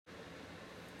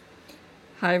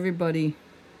Hi, everybody.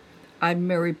 I'm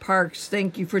Mary Parks.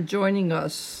 Thank you for joining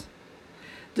us.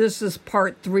 This is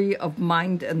part 3 of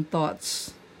Mind and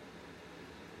Thoughts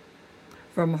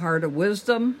from Heart of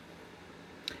Wisdom.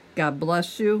 God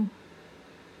bless you.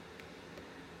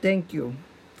 Thank you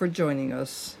for joining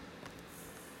us.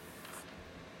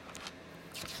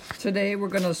 Today we're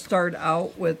going to start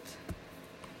out with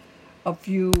a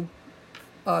few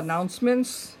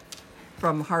announcements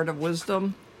from Heart of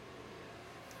Wisdom.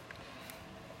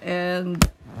 And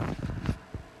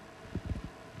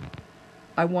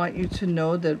I want you to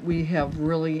know that we have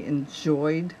really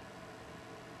enjoyed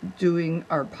doing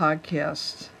our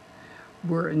podcast.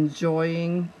 We're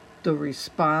enjoying the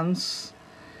response.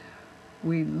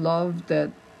 We love that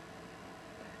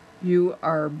you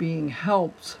are being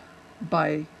helped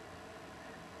by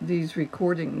these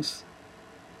recordings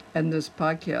and this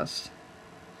podcast.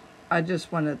 I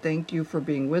just want to thank you for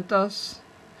being with us.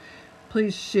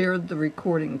 Please share the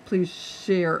recording. Please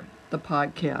share the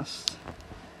podcast.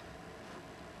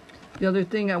 The other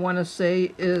thing I want to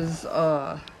say is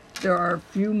there are a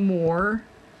few more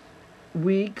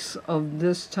weeks of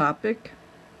this topic.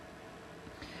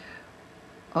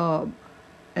 And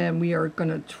we are going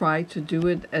to try to do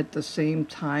it at the same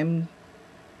time,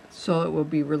 so it will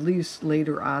be released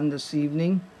later on this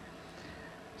evening.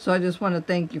 So I just want to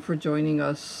thank you for joining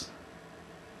us.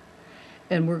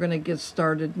 And we're going to get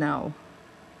started now.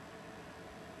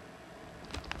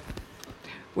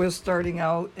 We're starting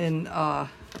out in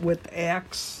with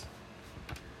Acts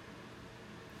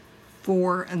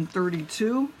 4 and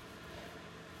 32.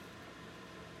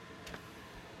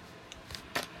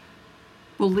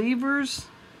 Believers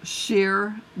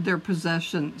share their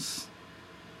possessions.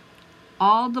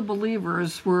 All the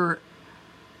believers were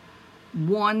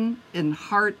one in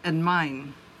heart and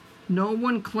mind. No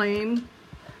one claimed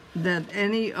that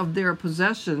any of their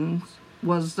possessions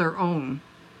was their own,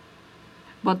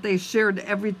 but they shared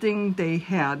everything they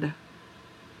had.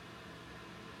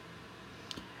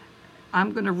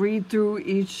 I'm going to read through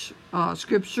each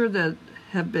scripture that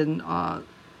have been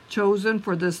chosen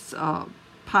for this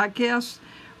podcast.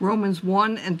 Romans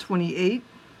 1 and 28.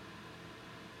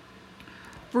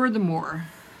 Furthermore,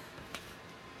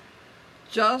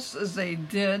 just as they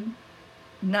did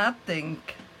not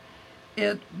think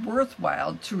it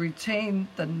worthwhile to retain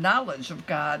the knowledge of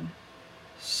God,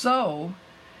 so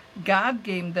God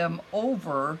gave them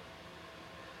over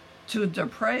to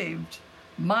depraved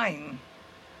mind,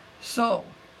 so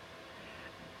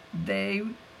they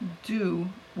do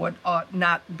what ought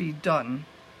not be done.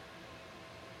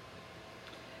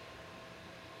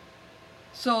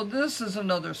 So this is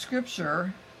another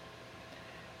scripture,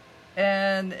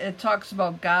 and it talks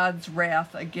about God's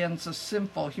wrath against a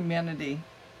sinful humanity.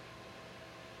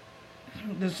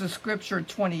 This is scripture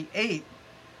 28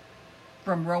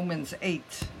 from Romans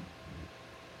 8.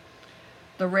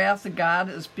 The wrath of God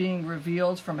is being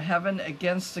revealed from heaven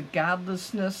against the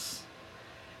godlessness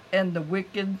and the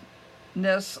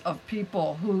wickedness of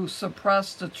people who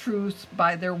suppress the truth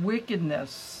by their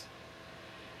wickedness.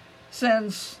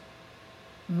 Since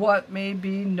what may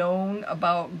be known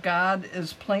about God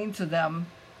is plain to them,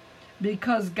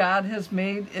 because God has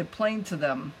made it plain to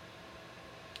them.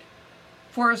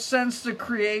 For since the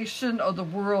creation of the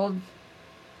world,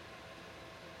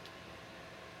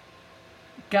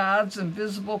 God's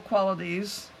invisible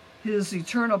qualities, his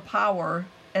eternal power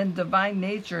and divine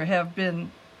nature have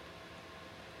been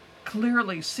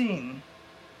clearly seen,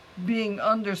 being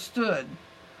understood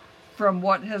from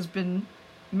what has been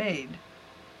made,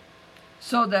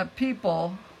 so that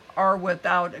people are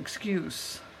without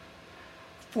excuse.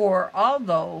 For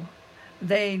although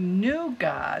they knew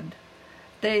God,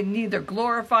 they neither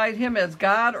glorified him as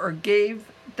God or gave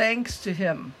thanks to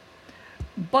him,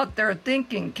 but their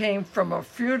thinking came from a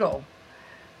futile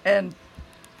and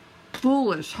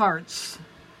foolish hearts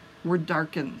were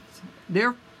darkened.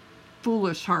 Their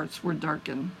foolish hearts were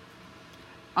darkened.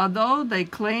 Although they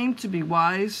claimed to be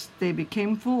wise, they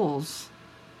became fools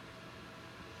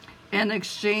and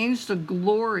exchanged the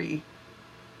glory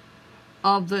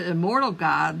of the immortal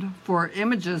God for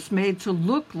images made to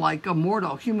look like a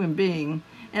mortal human being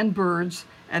and birds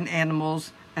and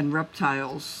animals and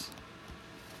reptiles.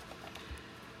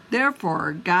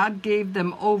 Therefore, God gave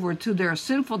them over to their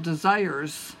sinful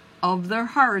desires of their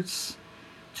hearts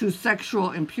to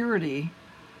sexual impurity,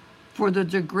 for the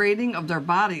degrading of their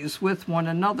bodies with one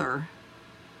another.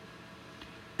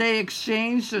 They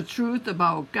exchanged the truth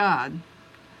about God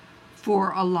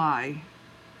for a lie,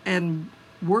 and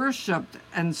worshipped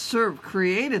and served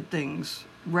created things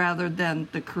rather than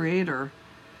the Creator,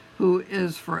 who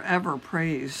is forever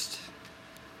praised.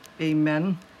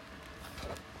 Amen.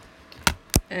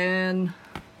 And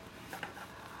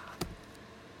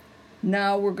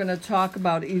Now we're going to talk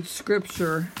about each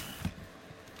scripture,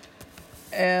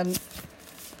 and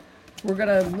we're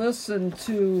going to listen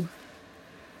to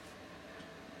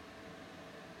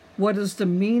what is the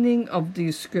meaning of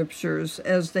these scriptures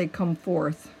as they come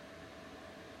forth.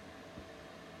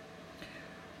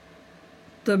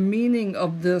 The meaning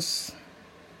of this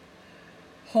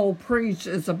whole preach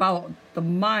is about the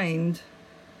mind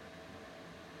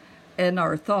and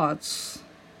our thoughts.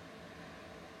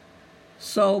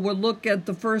 So we'll look at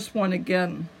the first one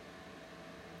again.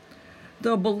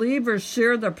 The believers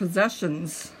share their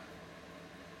possessions.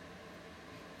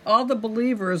 All the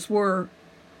believers were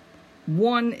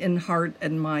one in heart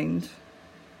and mind.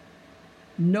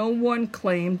 No one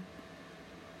claimed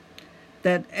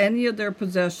that any of their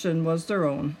possession was their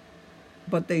own,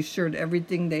 but they shared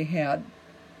everything they had.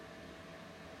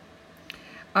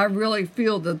 I really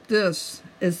feel that this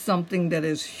is something that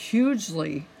is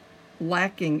hugely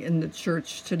lacking in the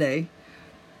church today.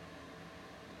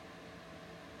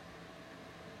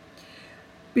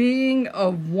 Being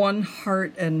of one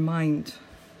heart and mind.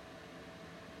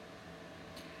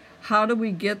 How do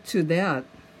we get to that?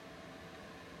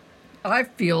 I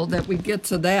feel that we get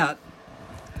to that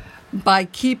by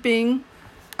keeping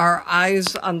our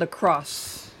eyes on the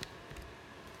cross.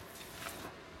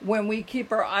 When we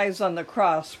keep our eyes on the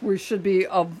cross, we should be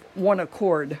of one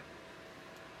accord.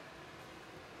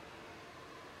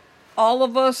 All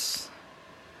of us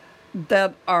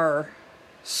that are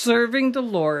serving the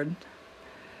Lord,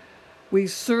 we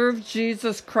serve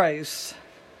Jesus Christ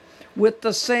with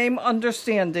the same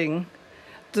understanding,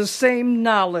 the same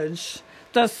knowledge,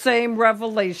 the same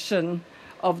revelation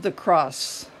of the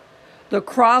cross. The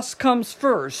cross comes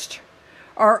first.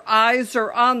 Our eyes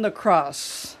are on the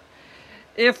cross.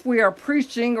 If we are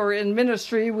preaching or in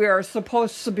ministry, we are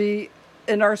supposed to be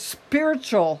in our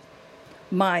spiritual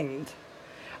mind.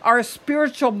 Our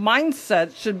spiritual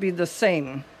mindset should be the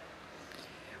same.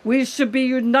 We should be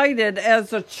united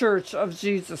as a church of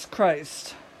Jesus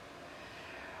Christ.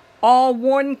 All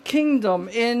one kingdom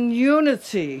in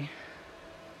unity.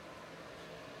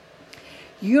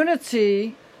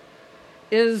 Unity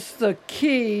is the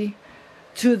key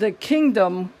to the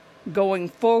kingdom going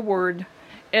forward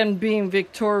and being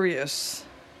victorious.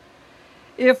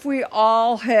 If we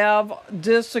all have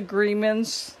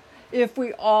disagreements, if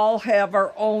we all have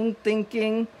our own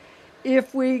thinking,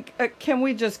 can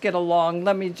we just get along?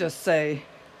 Let me just say,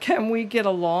 can we get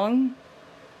along?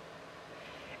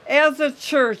 As a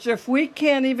church, if we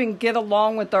can't even get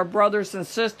along with our brothers and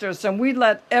sisters and we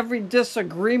let every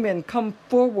disagreement come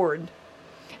forward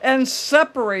and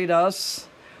separate us,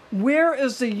 where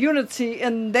is the unity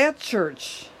in that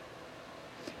church?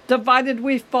 Divided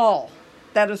we fall.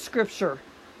 That is scripture.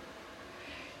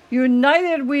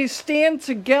 United we stand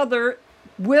together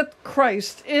with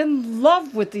Christ in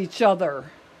love with each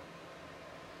other.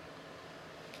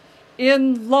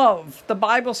 In love. The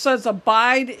Bible says,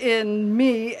 abide in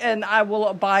me and I will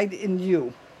abide in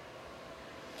you.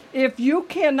 If you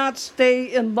cannot stay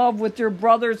in love with your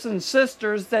brothers and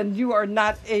sisters, then you are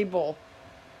not able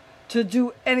to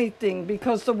do anything,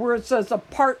 because the word says,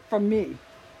 apart from me.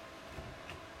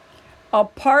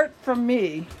 Apart from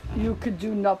me, you could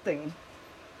do nothing.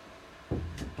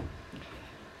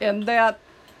 And that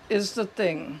is the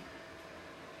thing.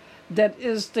 That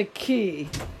is the key.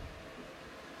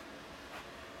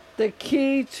 The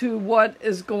key to what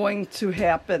is going to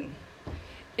happen.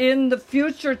 In the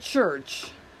future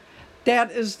church,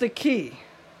 that is the key.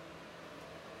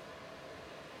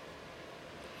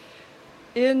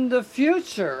 In the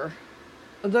future,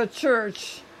 the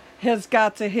church has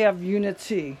got to have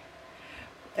unity.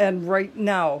 And right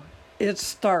now, it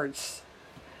starts.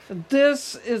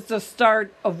 This is the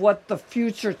start of what the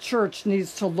future church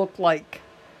needs to look like.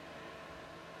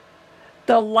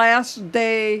 The last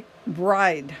day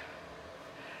bride.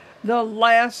 The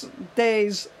last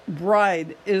day's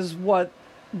bride is what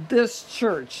this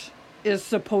church is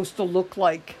supposed to look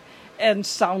like and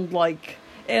sound like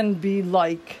and be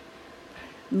like.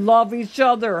 Love each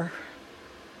other.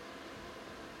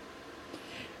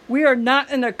 We are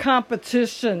not in a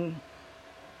competition.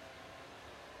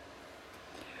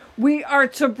 We are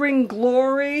to bring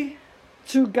glory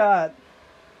to God.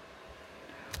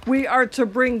 We are to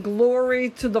bring glory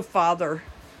to the Father.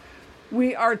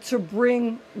 We are to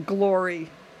bring glory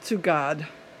to God.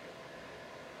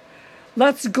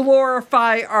 Let's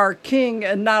glorify our King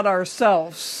and not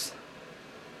ourselves.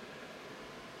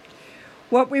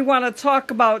 What we want to talk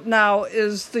about now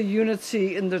is the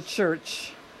unity in the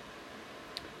church.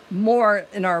 More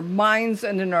in our minds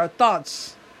and in our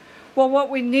thoughts. Well, what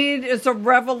we need is a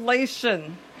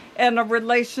revelation and a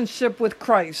relationship with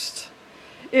Christ.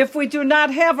 If we do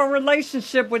not have a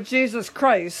relationship with Jesus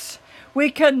Christ, we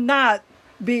cannot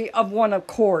be of one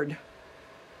accord.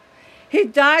 He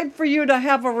died for you to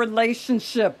have a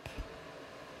relationship.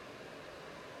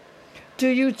 Do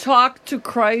you talk to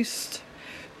Christ?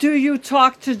 Do you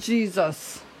talk to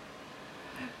Jesus?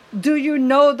 Do you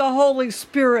know the Holy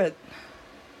Spirit?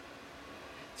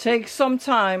 Take some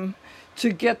time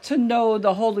to get to know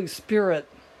the Holy Spirit.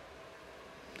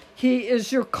 He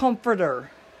is your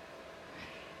comforter.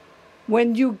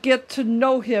 When you get to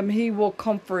know Him, He will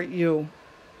comfort you.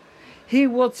 He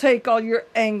will take all your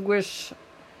anguish,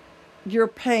 your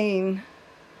pain,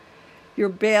 your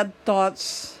bad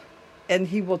thoughts, and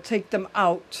He will take them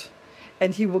out,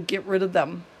 and He will get rid of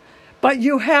them. But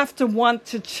you have to want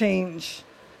to change.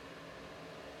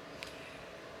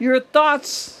 Your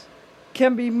thoughts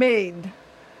can be made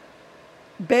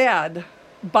bad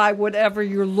by whatever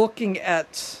you're looking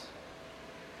at.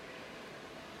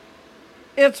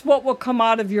 It's what will come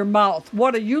out of your mouth.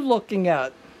 What are you looking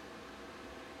at?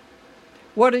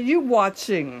 What are you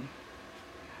watching?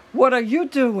 What are you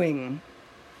doing?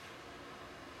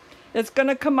 It's going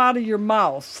to come out of your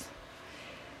mouth.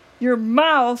 Your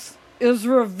mouth is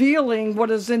revealing what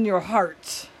is in your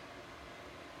heart.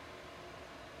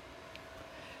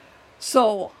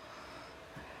 So,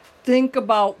 think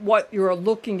about what you're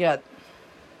looking at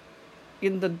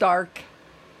in the dark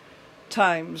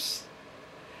times.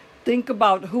 Think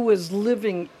about who is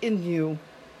living in you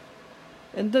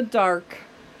in the dark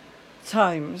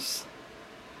times.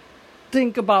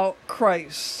 Think about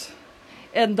Christ.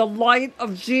 And the light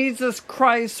of Jesus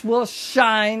Christ will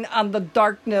shine on the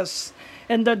darkness.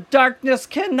 And the darkness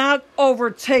cannot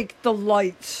overtake the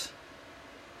light.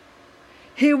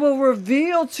 He will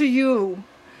reveal to you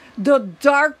the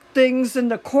dark things in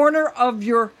the corner of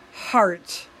your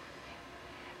heart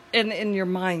and in your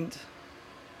mind.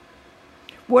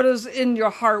 What is in your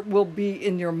heart will be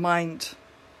in your mind.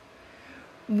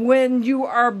 When you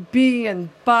are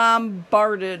being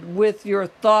bombarded with your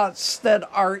thoughts that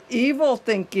are evil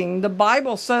thinking, the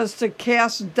Bible says to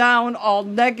cast down all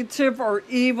negative or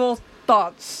evil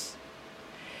thoughts.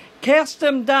 Cast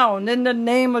them down in the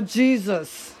name of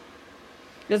Jesus.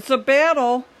 It's a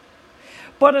battle,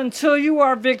 but until you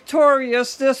are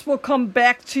victorious, this will come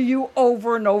back to you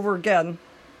over and over again.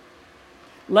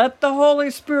 Let the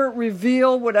Holy Spirit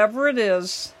reveal whatever it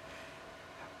is.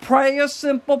 Pray a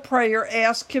simple prayer.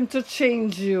 Ask Him to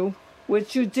change you,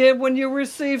 which you did when you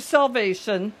received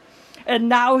salvation. And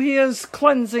now He is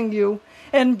cleansing you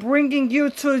and bringing you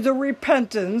to the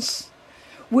repentance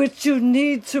which you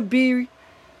need to be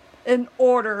in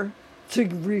order to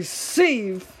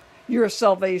receive your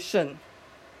salvation.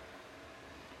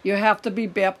 You have to be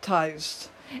baptized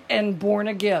and born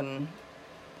again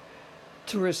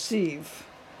to receive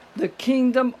the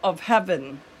kingdom of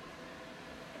heaven.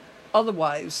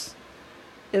 Otherwise,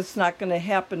 it's not going to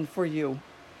happen for you.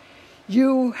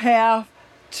 You have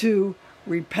to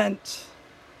repent.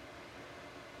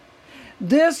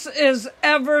 This is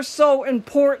ever so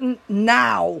important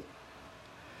now.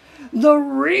 The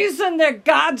reason that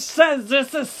God says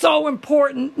this is so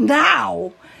important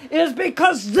now is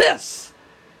because this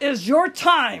is your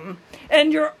time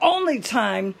and your only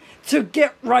time to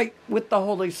get right with the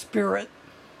Holy Spirit.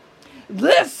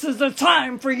 This is the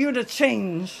time for you to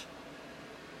change.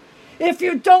 If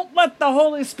you don't let the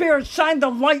Holy Spirit shine the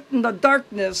light in the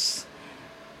darkness,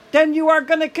 then you are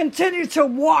going to continue to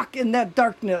walk in that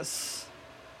darkness.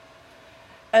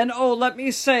 And oh, let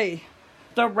me say,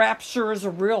 the rapture is a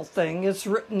real thing. It's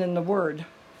written in the Word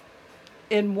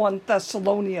in 1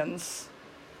 Thessalonians.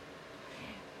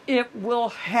 It will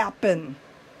happen.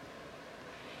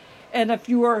 And if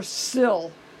you are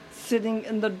still sitting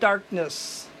in the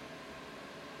darkness,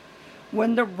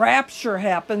 when the rapture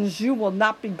happens, you will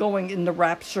not be going in the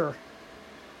rapture.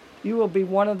 You will be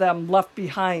one of them left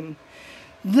behind.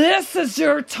 This is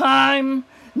your time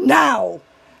now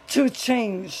to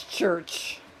change,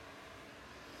 church.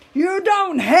 You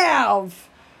don't have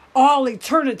all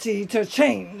eternity to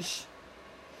change.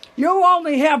 You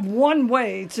only have one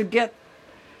way to get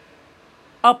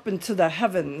up into the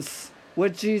heavens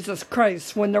with Jesus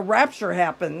Christ. When the rapture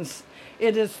happens,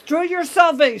 it is through your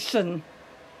salvation,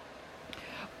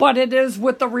 but it is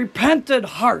with a repentant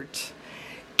heart.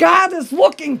 God is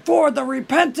looking for the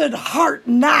repentant heart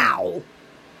now.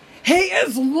 He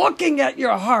is looking at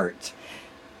your heart.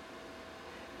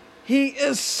 He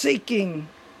is seeking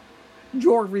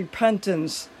your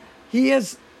repentance. He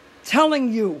is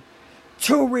telling you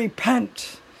to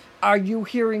repent. Are you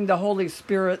hearing the Holy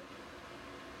Spirit?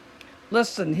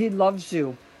 Listen, He loves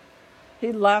you.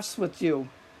 He laughs with you.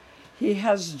 He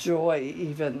has joy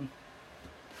even.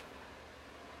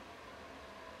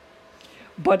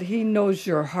 But he knows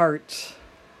your heart.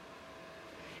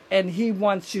 And he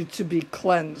wants you to be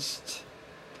cleansed.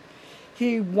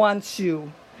 He wants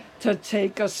you to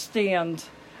take a stand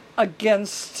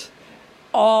against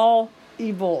all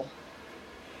evil.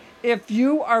 If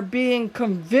you are being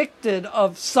convicted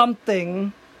of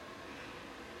something,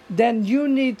 then you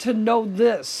need to know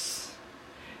this.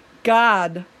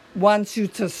 God wants you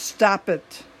to stop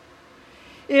it.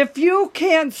 If you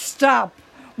can't stop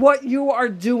what you are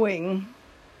doing,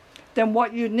 then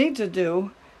what you need to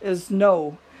do is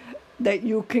know that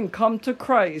you can come to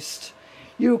Christ.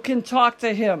 You can talk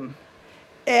to him.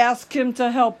 Ask him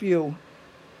to help you.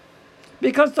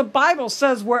 Because the Bible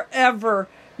says wherever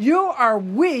you are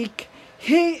weak,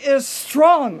 he is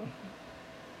strong.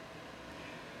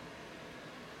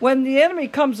 When the enemy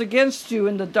comes against you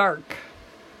in the dark,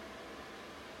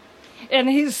 and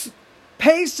he's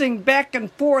pacing back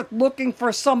and forth looking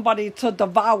for somebody to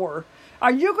devour,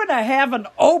 are you going to have an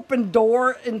open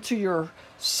door into your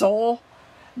soul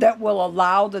that will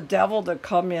allow the devil to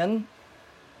come in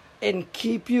and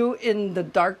keep you in the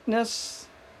darkness?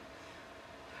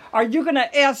 Are you going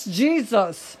to ask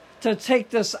Jesus to take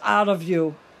this out of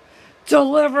you?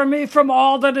 Deliver me from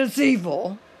all that is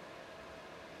evil.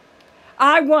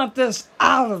 I want this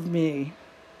out of me.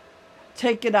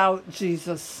 Take it out,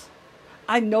 Jesus.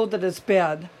 I know that it's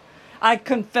bad. I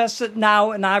confess it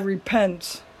now and I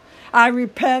repent. I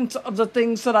repent of the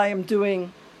things that I am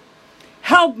doing.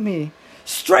 Help me.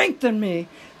 Strengthen me.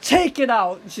 Take it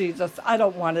out, Jesus. I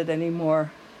don't want it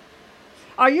anymore.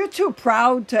 Are you too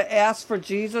proud to ask for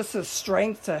Jesus'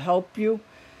 strength to help you?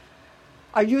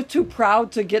 Are you too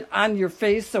proud to get on your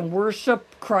face and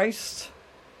worship Christ?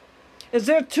 Is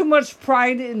there too much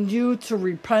pride in you to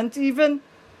repent even?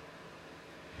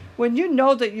 When you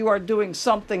know that you are doing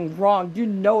something wrong, you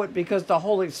know it because the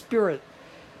Holy Spirit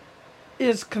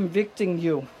is convicting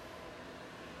you.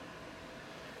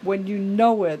 When you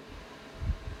know it,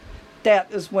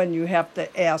 that is when you have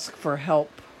to ask for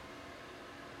help.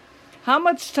 How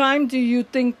much time do you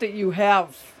think that you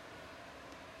have?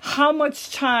 How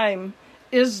much time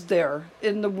is there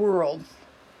in the world?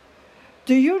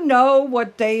 Do you know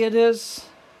what day it is?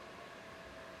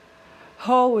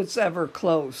 Oh, it's ever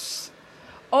close.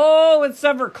 Oh, it's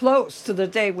ever close to the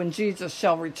day when Jesus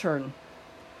shall return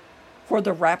for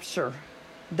the rapture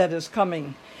that is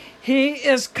coming. He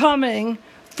is coming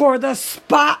for the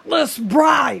spotless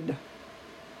bride.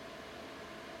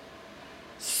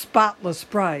 Spotless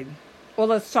bride. Well,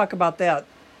 let's talk about that.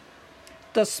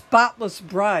 The spotless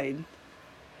bride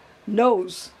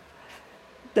knows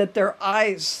that their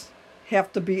eyes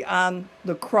have to be on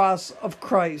the cross of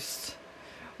Christ.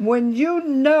 When you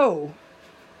know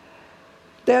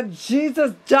that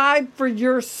Jesus died for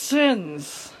your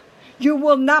sins, you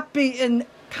will not be in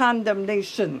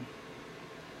condemnation.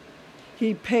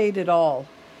 He paid it all.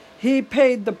 He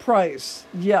paid the price,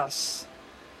 yes.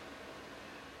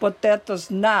 But that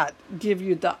does not give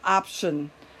you the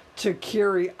option to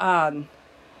carry on,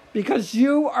 because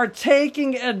you are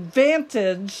taking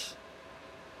advantage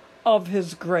of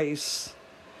his grace.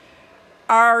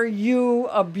 Are you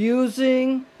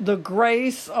abusing the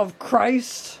grace of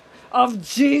Christ, of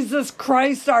Jesus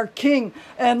Christ, our King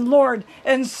and Lord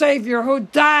and Savior, who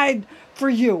died for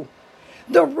you?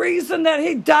 The reason that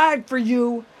he died for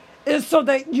you is so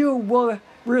that you will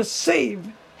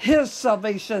receive his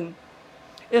salvation.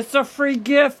 It's a free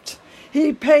gift.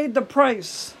 He paid the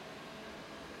price.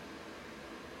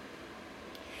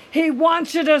 He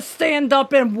wants you to stand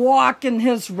up and walk in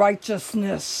his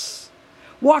righteousness.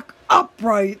 Walk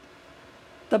upright.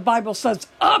 The Bible says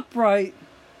upright,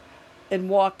 and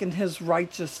walk in his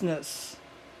righteousness.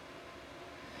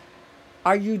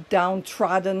 Are you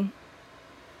downtrodden?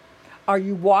 Are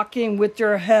you walking with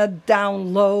your head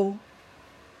down low?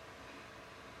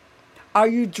 Are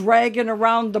you dragging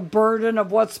around the burden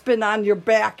of what's been on your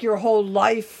back your whole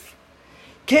life?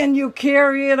 Can you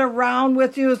carry it around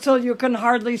with you till you can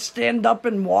hardly stand up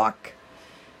and walk?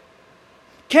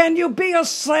 Can you be a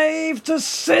slave to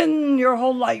sin your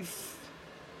whole life?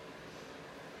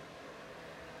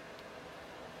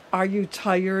 Are you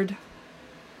tired?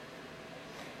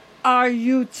 Are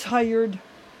you tired?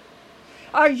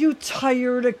 Are you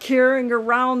tired of carrying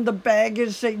around the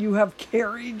baggage that you have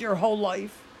carried your whole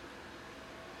life?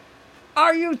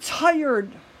 Are you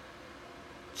tired,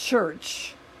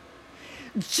 church?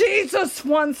 Jesus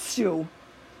wants you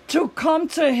to come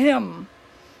to him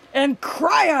and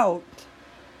cry out.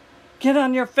 Get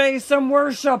on your face and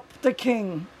worship the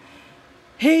King.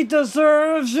 He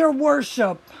deserves your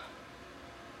worship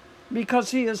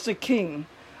because he is the King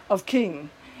of Kings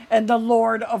and the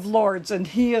Lord of Lords, and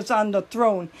he is on the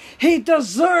throne. He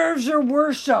deserves your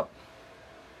worship.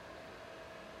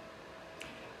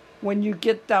 when you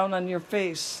get down on your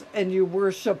face and you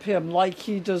worship him like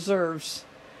he deserves,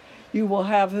 you will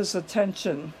have his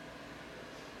attention.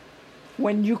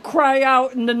 When you cry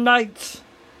out in the night,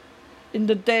 in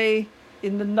the day,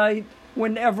 in the night,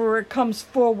 whenever it comes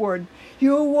forward,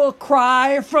 you will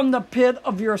cry from the pit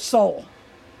of your soul.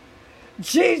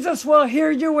 Jesus will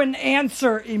hear you and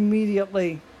answer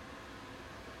immediately.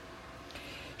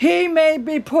 He may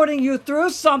be putting you through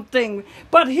something,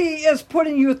 but he is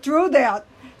putting you through that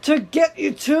to get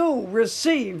you to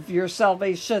receive your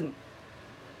salvation.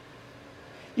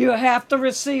 You have to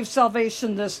receive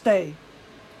salvation this day.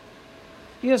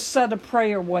 You said a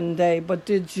prayer one day, but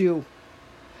did you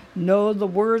know the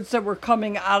words that were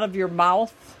coming out of your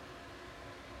mouth?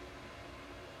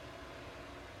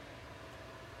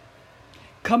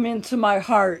 Come into my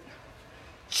heart.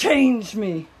 Change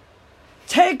me.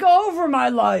 Take over my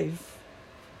life.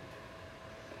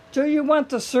 Do you want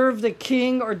to serve the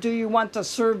King, or do you want to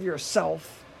serve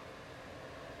yourself?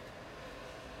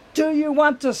 Do you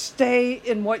want to stay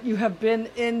in what you have been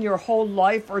in your whole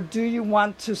life, or do you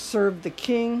want to serve the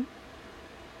King?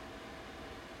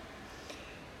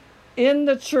 In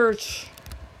the church,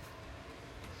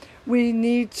 we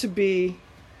need to be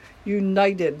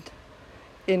united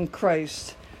in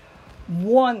Christ.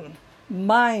 One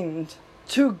mind,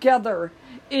 together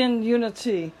in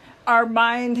unity. Our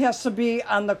mind has to be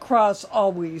on the cross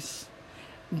always.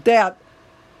 That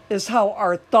is how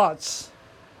our thoughts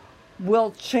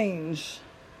will change.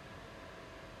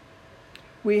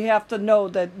 We have to know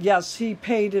that, yes, he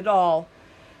paid it all.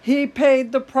 He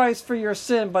paid the price for your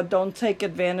sin, but don't take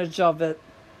advantage of it.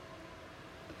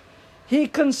 He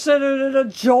considered it a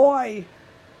joy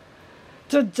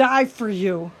to die for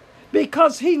you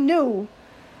because he knew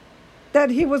that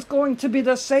he was going to be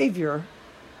the Savior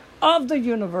of the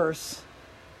universe.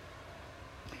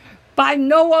 By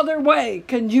no other way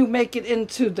can you make it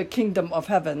into the kingdom of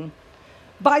heaven.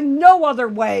 By no other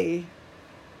way.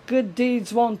 Good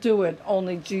deeds won't do it.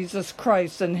 Only Jesus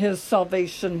Christ and his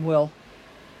salvation will.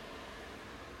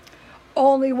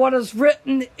 Only what is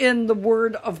written in the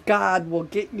Word of God will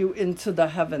get you into the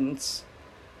heavens.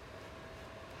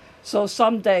 So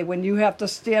someday when you have to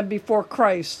stand before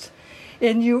Christ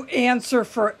and you answer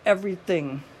for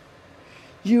everything,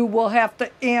 you will have to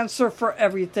answer for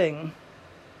everything.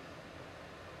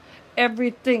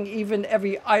 Everything, even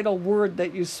every idle word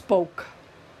that you spoke.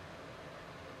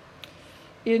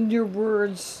 In your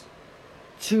words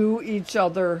to each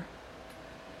other,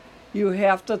 you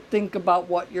have to think about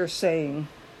what you're saying.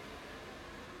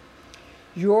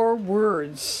 Your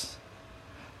words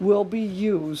will be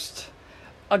used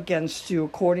against you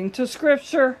according to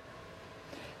Scripture.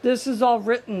 This is all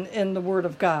written in the Word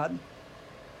of God.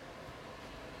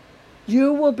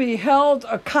 You will be held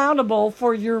accountable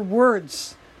for your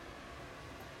words.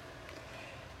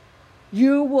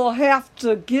 You will have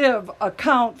to give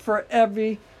account for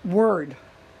every word.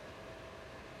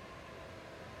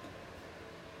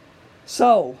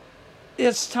 So,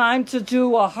 it's time to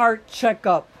do a heart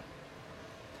checkup.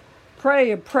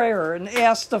 Pray a prayer and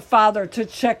ask the Father to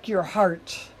check your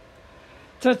heart.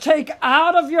 To take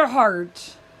out of your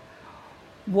heart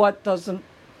what doesn't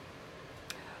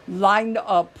line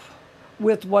up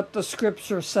with what the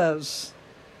Scripture says.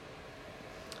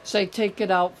 Say, take it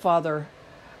out, Father.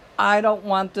 I don't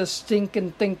want this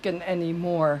stinking thinking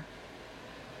anymore.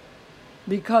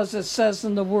 Because it says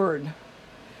in the Word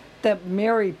that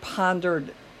Mary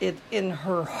pondered it in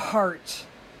her heart.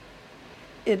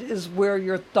 It is where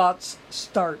your thoughts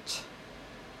start.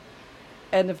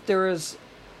 And if there is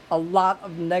a lot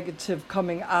of negative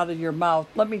coming out of your mouth,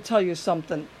 let me tell you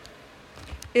something.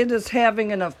 It is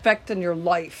having an effect in your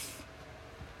life.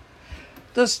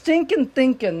 The stinking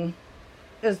thinking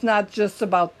is not just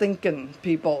about thinking,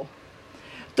 people.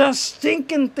 The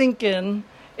stinking thinking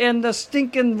and the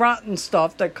stinking rotten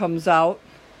stuff that comes out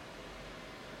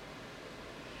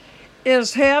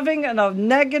is having a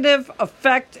negative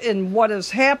effect in what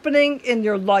is happening in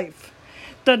your life.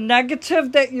 The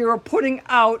negative that you're putting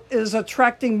out is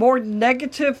attracting more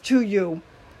negative to you.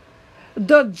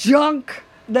 The junk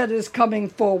that is coming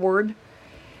forward,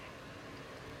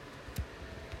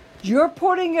 you're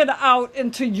putting it out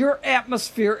into your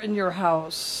atmosphere in your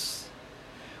house.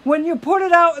 When you put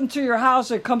it out into your house,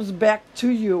 it comes back to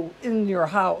you in your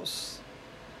house.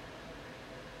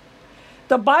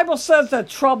 The Bible says that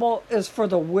trouble is for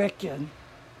the wicked.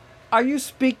 Are you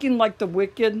speaking like the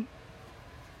wicked?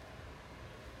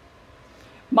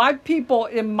 My people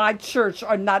in my church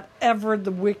are not ever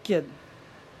the wicked.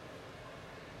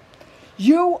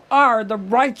 You are the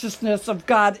righteousness of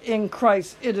God in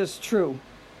Christ. It is true.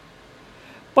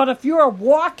 But if you are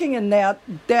walking in that,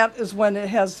 that is when it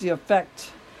has the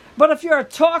effect. But if you're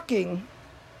talking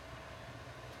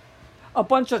a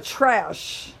bunch of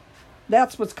trash,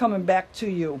 that's what's coming back to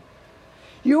you.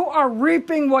 You are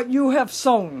reaping what you have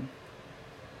sown.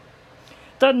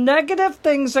 The negative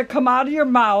things that come out of your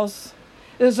mouth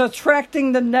is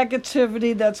attracting the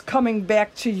negativity that's coming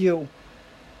back to you.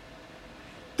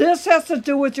 This has to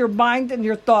do with your mind and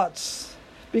your thoughts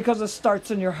because it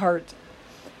starts in your heart.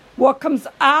 What comes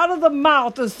out of the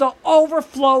mouth is the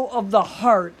overflow of the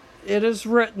heart. It is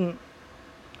written.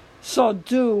 So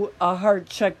do a heart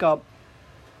checkup.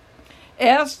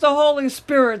 Ask the Holy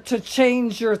Spirit to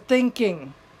change your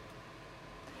thinking.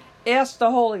 Ask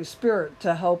the Holy Spirit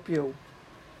to help you.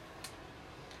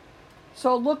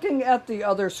 So looking at the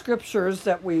other scriptures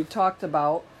that we talked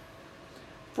about,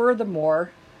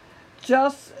 furthermore,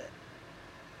 just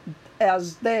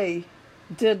as they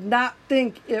did not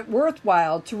think it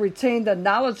worthwhile to retain the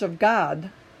knowledge of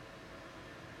God,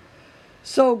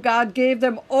 so God gave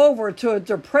them over to a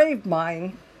depraved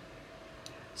mind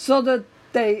so that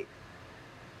they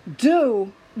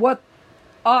do what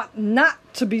ought not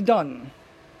to be done.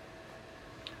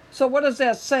 So what is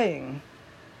that saying?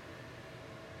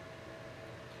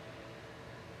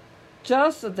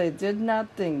 Just as they did not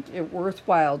think it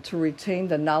worthwhile to retain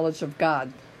the knowledge of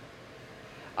God.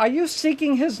 Are you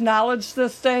seeking His knowledge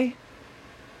this day?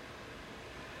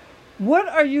 What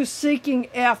are you seeking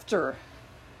after?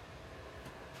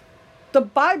 The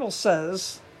Bible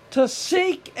says, to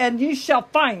seek and ye shall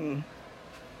find.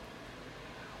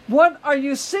 What are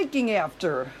you seeking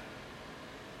after?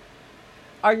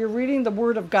 Are you reading the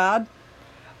Word of God?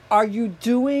 Are you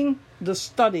doing the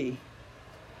study?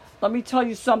 Let me tell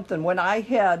you something. When I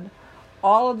had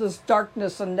all of this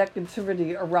darkness and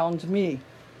negativity around me,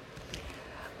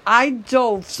 I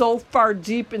dove so far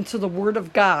deep into the Word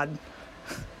of God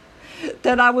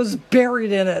that I was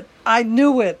buried in it. I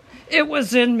knew it. It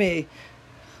was in me.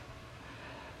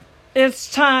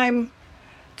 It's time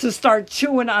to start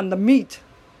chewing on the meat,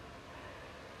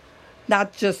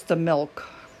 not just the milk.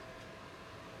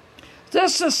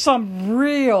 This is some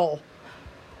real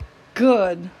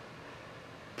good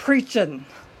preaching.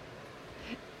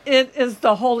 It is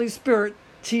the Holy Spirit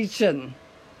teaching.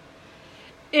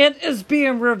 It is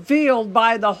being revealed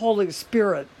by the Holy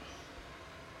Spirit.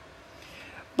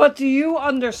 But do you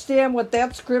understand what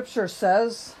that scripture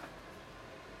says?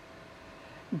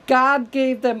 God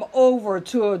gave them over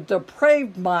to a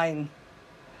depraved mind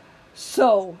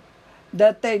so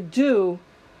that they do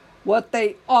what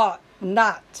they ought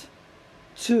not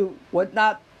to, what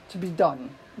not to be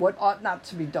done. What ought not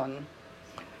to be done.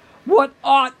 What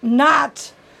ought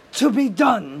not to be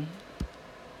done.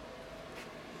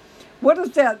 What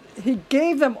is that? He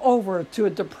gave them over to a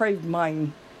depraved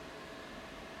mind.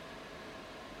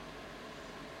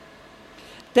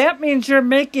 That means you're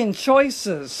making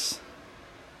choices.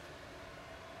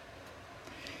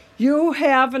 You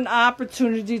have an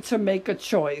opportunity to make a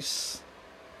choice.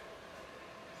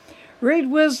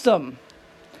 Read wisdom.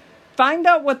 Find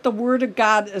out what the Word of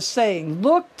God is saying.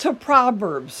 Look to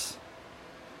Proverbs.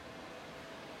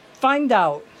 Find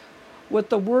out what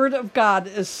the Word of God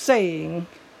is saying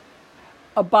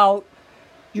about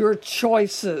your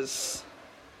choices.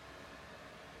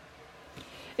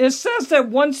 It says that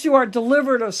once you are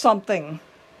delivered of something,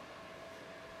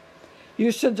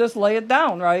 you should just lay it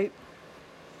down, right?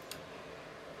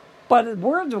 But the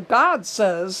Word of God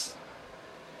says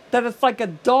that it's like a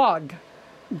dog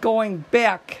going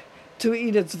back to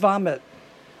eat its vomit.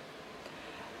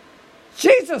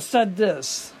 Jesus said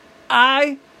this,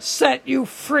 I set you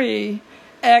free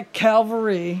at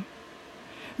Calvary,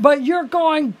 but you're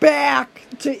going back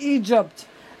to Egypt.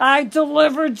 I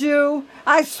delivered you,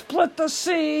 I split the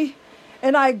sea,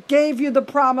 and I gave you the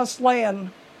promised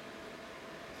land.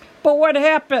 But what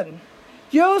happened?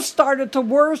 You started to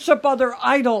worship other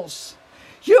idols.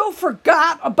 You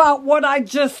forgot about what I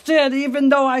just did, even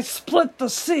though I split the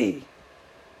sea.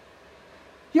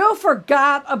 You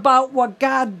forgot about what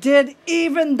God did,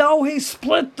 even though He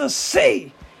split the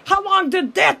sea. How long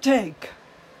did that take?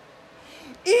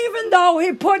 Even though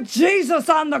He put Jesus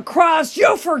on the cross,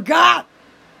 you forgot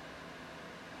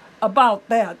about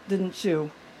that, didn't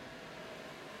you?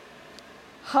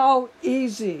 How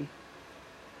easy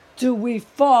do we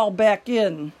fall back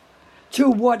in to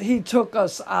what He took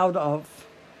us out of?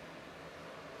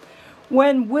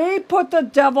 When we put the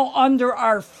devil under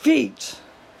our feet,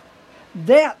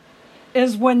 that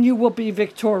is when you will be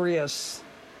victorious.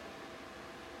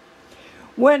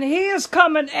 When he is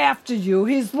coming after you,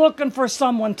 he's looking for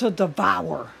someone to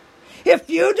devour. If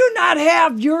you do not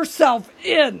have yourself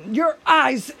in, your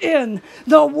eyes in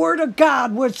the Word of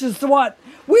God, which is what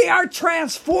We are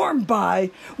transformed by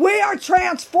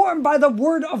the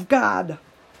Word of God.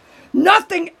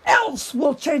 Nothing else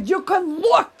will change. You can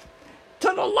look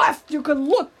to the left, you can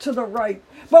look to the right,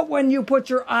 but when you put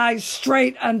your eyes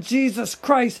straight on Jesus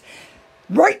Christ,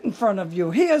 right in front of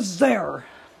you, He is there.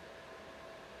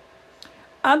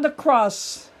 On the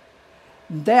cross,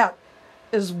 that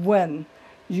is when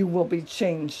you will be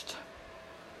changed.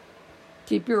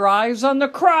 Keep your eyes on the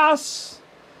cross.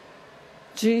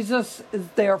 Jesus is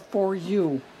there for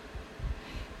you.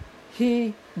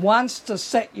 He wants to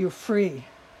set you free.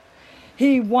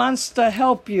 He wants to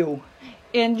help you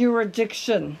in your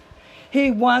addiction.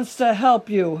 He wants to help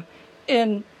you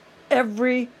in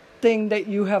everything that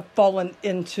you have fallen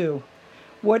into.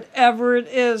 Whatever it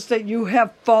is that you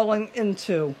have fallen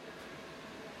into.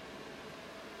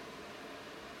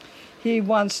 He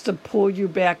wants to pull you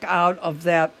back out of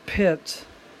that pit.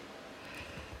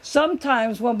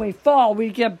 Sometimes when we fall, we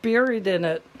get buried in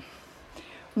it.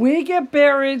 We get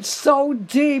buried so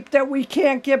deep that we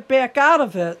can't get back out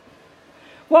of it.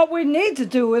 What we need to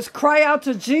do is cry out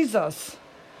to Jesus.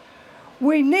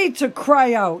 We need to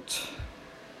cry out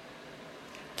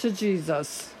to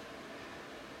Jesus.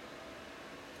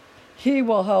 He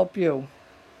will help you.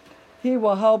 He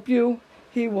will help you.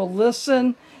 He will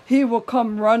listen. He will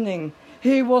come running.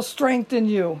 He will strengthen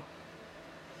you.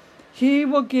 He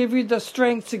will give you the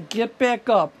strength to get back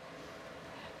up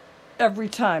every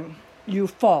time you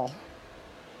fall.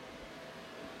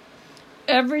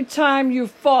 Every time you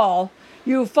fall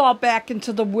back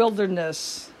into the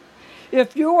wilderness.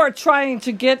 If you are trying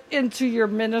to get into your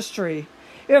ministry,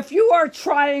 if you are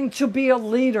trying to be a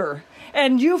leader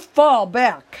and you fall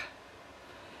back,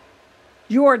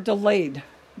 you are delayed.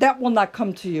 That will not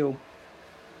come to you.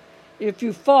 If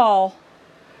you fall,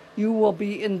 you will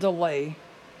be in delay.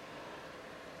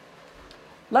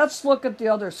 Let's look at the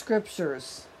other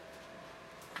scriptures.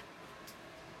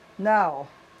 Now,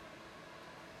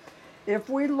 if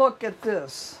we look at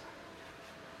this,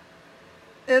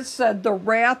 it said the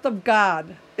wrath of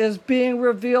God is being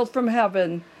revealed from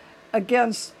heaven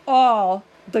against all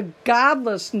the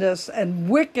godlessness and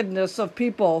wickedness of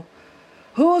people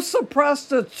who suppress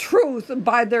the truth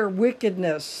by their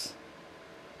wickedness.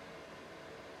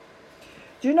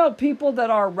 Do you know people that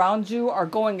are around you are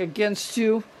going against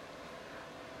you?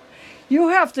 You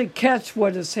have to catch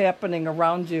what is happening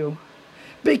around you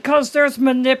because there's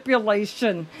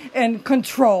manipulation and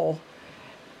control.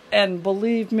 And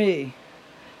believe me,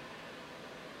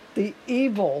 the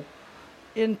evil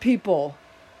in people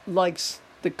likes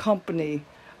the company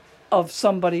of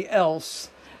somebody else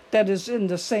that is in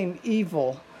the same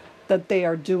evil that they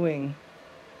are doing.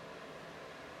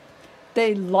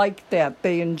 They like that.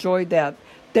 They enjoy that.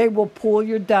 They will pull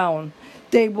you down.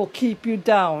 They will keep you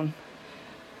down.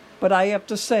 But I have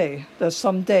to say that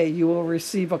someday you will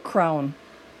receive a crown.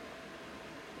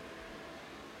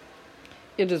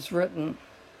 It is written,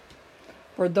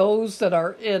 for those that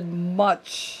are in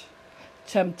much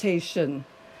temptation,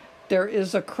 there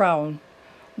is a crown.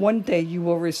 One day you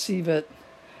will receive it.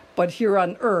 But here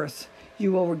on earth,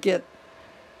 you will get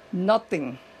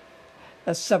nothing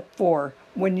except for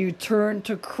when you turn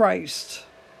to Christ.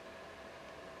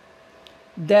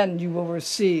 Then you will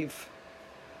receive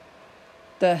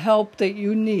the help that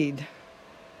you need.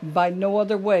 By no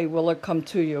other way will it come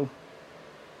to you.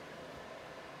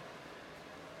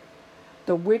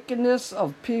 The wickedness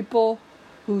of people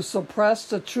who suppress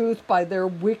the truth by their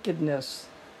wickedness,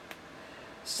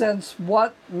 since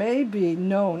what may be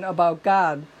known about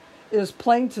God is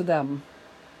plain to them,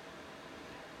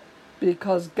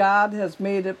 because God has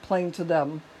made it plain to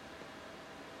them.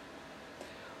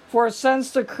 For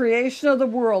since the creation of the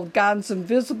world, God's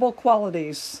invisible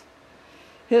qualities,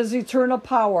 His eternal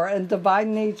power and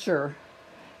divine nature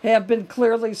have been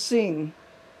clearly seen,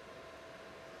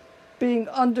 being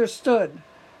understood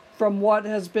from what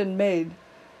has been made,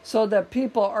 so that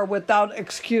people are without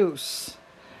excuse.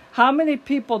 How many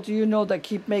people do you know that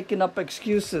keep making up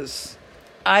excuses?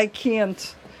 I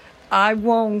can't. I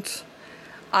won't.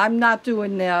 I'm not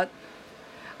doing that.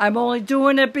 I'm only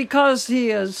doing it because he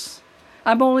is.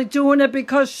 I'm only doing it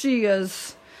because she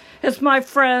is. It's my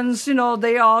friends,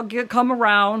 they all come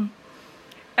around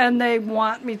and they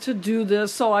want me to do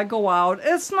this, so I go out.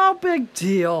 It's no big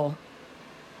deal.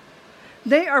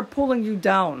 They are pulling you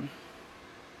down.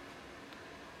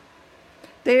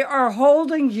 They are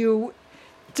holding you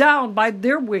down by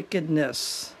their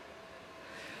wickedness.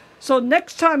 So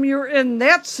next time you're in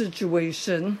that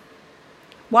situation,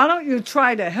 why don't you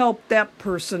try to help that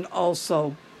person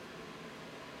also?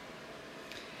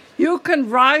 You can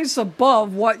rise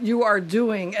above what you are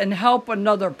doing and help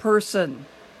another person.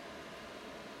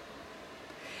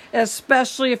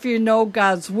 especially if you know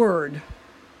God's Word.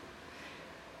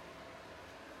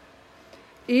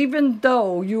 Even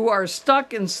though you are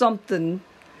stuck in something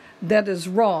that is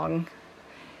wrong,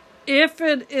 if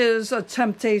it is a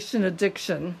temptation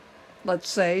addiction, let's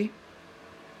say,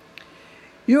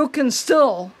 you can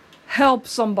still help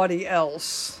somebody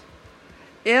else.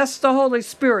 Ask the Holy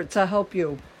Spirit to help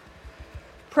you.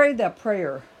 Pray that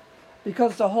prayer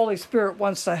because the Holy Spirit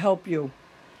wants to help you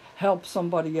help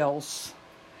somebody else.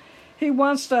 He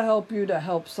wants to help you to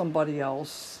help somebody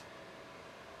else.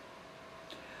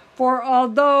 For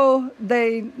although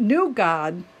they knew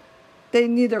God, they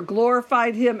neither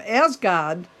glorified him as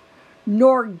God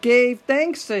nor gave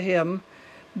thanks to him,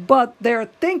 but their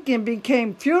thinking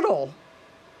became futile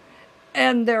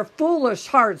and their foolish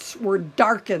hearts were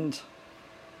darkened.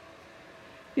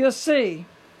 You see,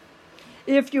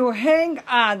 if you hang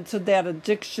on to that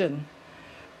addiction,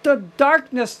 the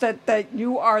darkness that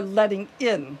you are letting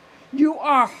in, you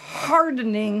are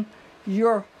hardening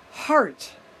your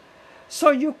heart. So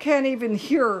you can't even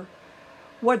hear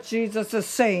what Jesus is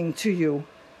saying to you.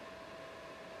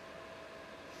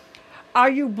 Are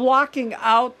you blocking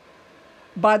out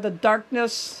by the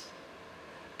darkness?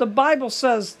 The Bible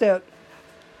says that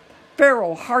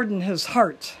Pharaoh hardened his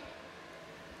heart.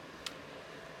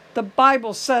 The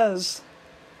Bible says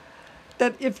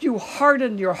that if you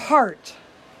harden your heart,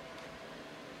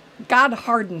 God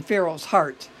hardened Pharaoh's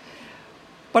heart.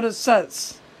 But it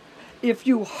says, if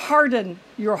you harden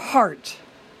your heart,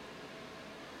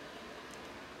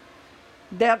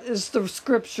 that is the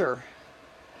scripture.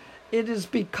 It is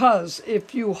because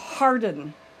if you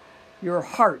harden your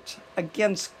heart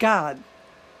against God,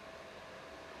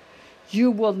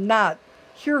 you will not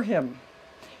hear him.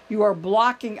 You are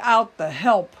blocking out the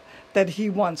help that he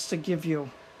wants to give you.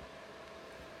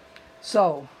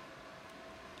 So,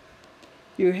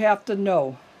 you have to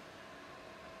know,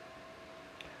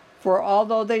 for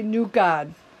although they knew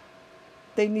God,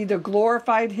 they neither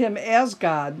glorified him as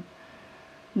God,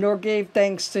 nor gave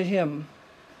thanks to him.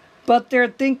 But their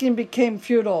thinking became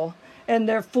futile, and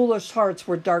their foolish hearts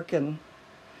were darkened.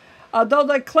 Although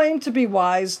they claimed to be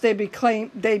wise, they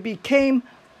became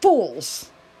fools.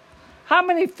 How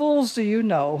many fools do you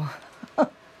know?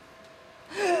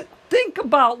 Think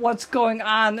about what's going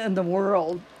on in the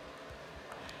world.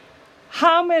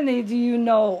 How many do you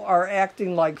know are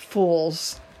acting like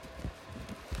fools?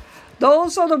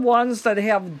 Those are the ones that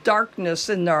have darkness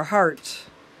in their hearts.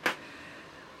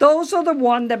 Those are the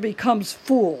ones that becomes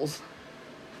fools.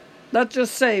 Let's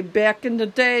just say back in the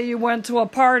day you went to a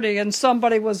party and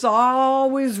somebody was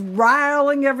always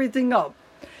riling everything up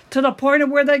to the point of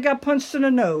where they got punched in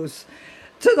the nose,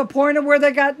 to the point of where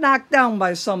they got knocked down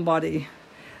by somebody.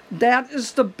 That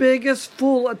is the biggest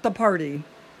fool at the party.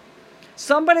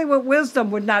 Somebody with wisdom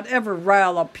would not ever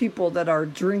rile up people that are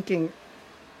drinking,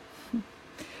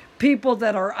 people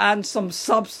that are on some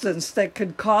substance that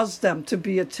could cause them to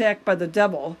be attacked by the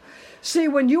devil. See,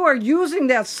 when you are using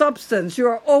that substance, you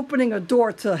are opening a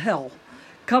door to hell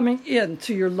coming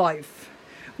into your life.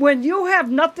 When you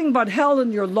have nothing but hell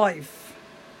in your life,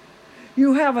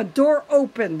 you have a door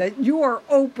open that you are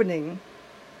opening,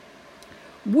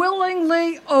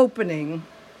 willingly opening.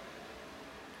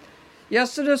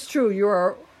 Yes, it is true, you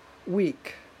are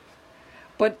weak.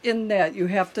 But in that, you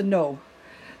have to know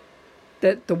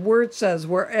that the word says,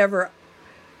 wherever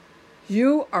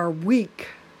you are weak,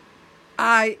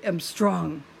 I am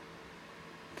strong.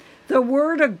 The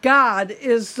word of God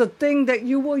is the thing that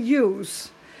you will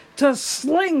use to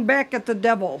sling back at the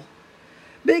devil,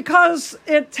 because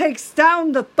it takes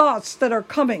down the thoughts that are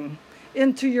coming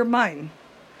into your mind.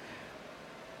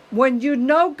 When you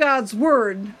know God's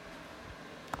word,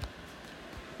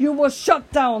 you will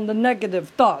shut down the negative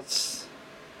thoughts.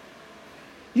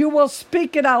 You will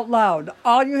speak it out loud.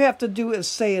 All you have to do is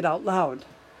say it out loud.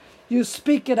 You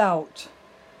speak it out.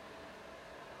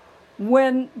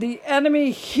 When the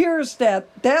enemy hears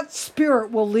that, that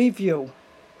spirit will leave you.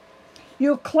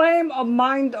 You claim a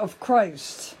mind of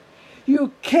Christ.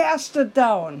 You cast it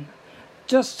down.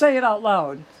 Just say it out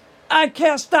loud. I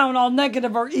cast down all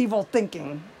negative or evil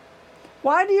thinking.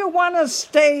 Why do you want to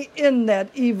stay in that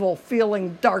evil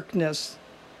feeling darkness?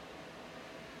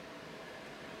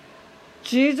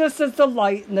 Jesus is the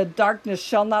light, and the darkness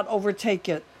shall not overtake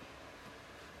it.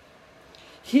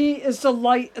 He is the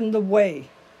light and the way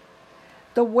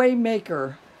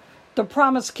maker, the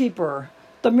promise keeper,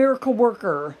 the miracle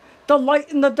worker, the light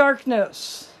in the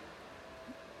darkness.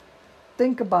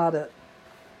 Think about it.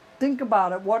 Think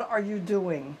about it. What are you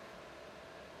doing?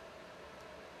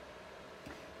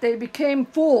 They became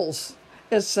fools,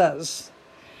 it says,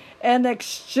 and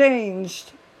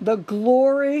exchanged the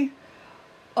glory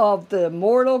of the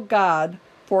immortal God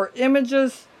for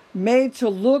images made to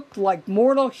look like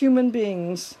mortal human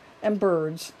beings and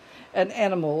birds and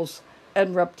animals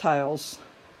and reptiles.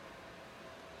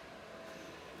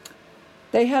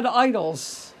 They had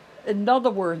idols. In other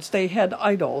words, they had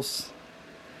idols.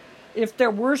 If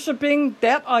they're worshiping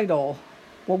that idol,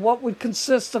 well, what would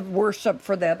consist of worship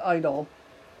for that idol?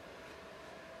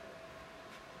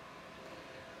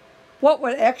 What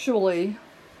would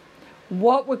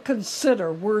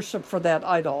consider worship for that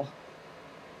idol?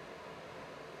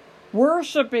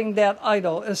 Worshipping that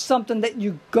idol is something that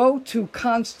you go to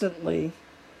constantly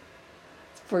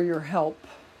for your help.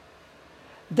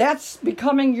 That's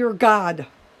becoming your God.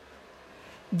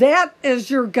 That is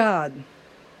your God.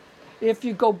 If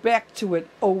you go back to it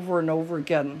over and over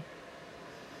again,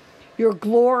 you're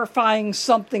glorifying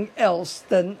something else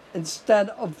than instead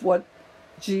of what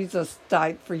Jesus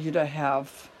died for you to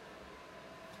have.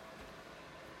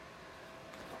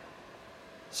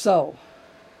 So,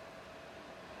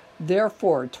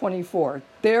 therefore, 24,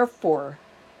 therefore,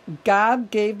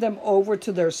 God gave them over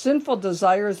to their sinful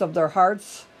desires of their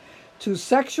hearts, to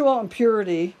sexual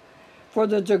impurity, for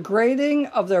the degrading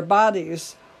of their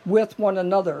bodies with one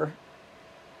another.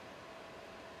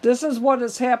 This is what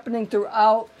is happening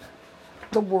throughout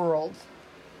the world.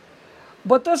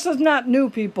 But this is not new,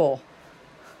 people.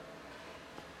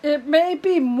 It may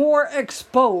be more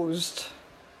exposed.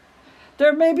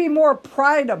 There may be more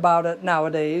pride about it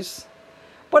nowadays,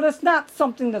 but it's not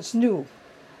something that's new.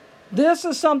 This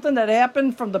is something that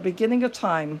happened from the beginning of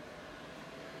time.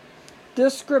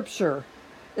 This scripture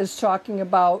is talking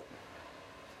about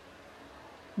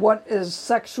what is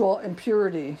sexual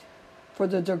impurity, for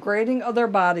the degrading of their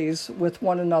bodies with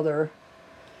one another.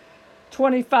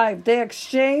 25, they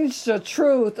exchanged the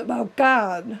truth about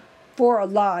God for a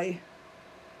lie,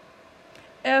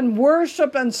 and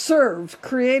worship and serve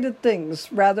created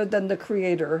things rather than the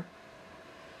Creator,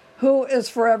 who is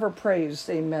forever praised.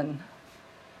 Amen.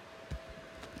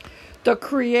 The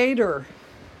Creator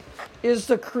is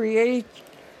the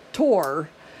creator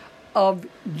of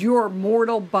your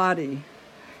mortal body,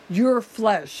 your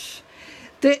flesh,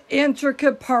 the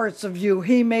intricate parts of you.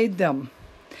 He made them.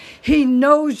 He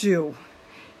knows you.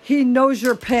 He knows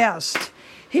your past.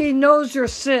 He knows your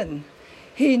sin.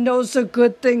 He knows the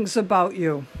good things about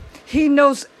you. He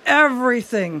knows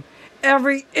everything,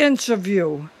 every inch of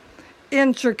you,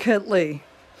 intricately.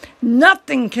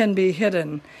 Nothing can be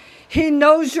hidden. He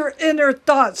knows your inner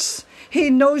thoughts. He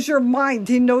knows your mind.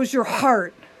 He knows your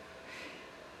heart.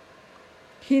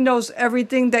 He knows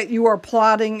everything that you are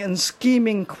plotting and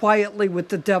scheming quietly with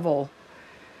the devil.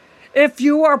 If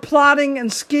you are plotting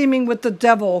and scheming with the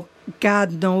devil,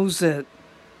 God knows it.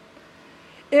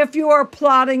 If you are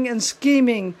plotting and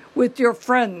scheming with your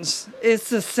friends, it's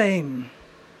the same.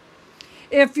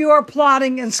 If you are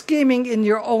plotting and scheming in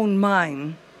your own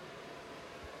mind,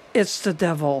 it's the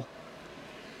devil.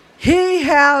 He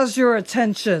has your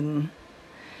attention,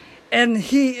 and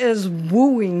he is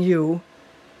wooing you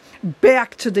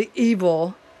back to the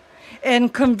evil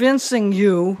and convincing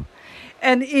you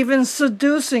and even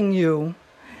seducing you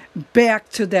back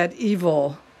to that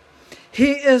evil.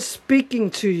 He is speaking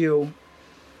to you.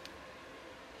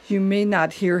 You may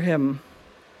not hear him,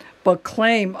 but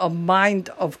claim a mind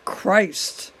of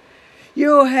Christ.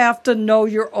 You have to know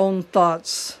your own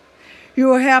thoughts.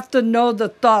 You have to know the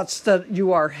thoughts that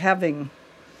you are having.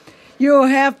 You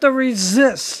have to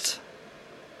resist.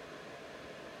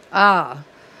 The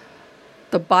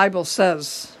Bible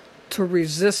says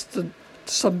to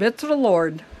submit to the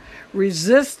Lord,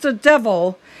 resist the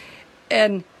devil,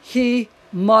 and he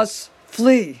must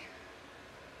flee.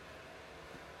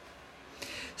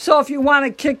 So if you want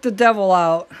to kick the devil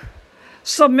out,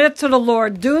 submit to the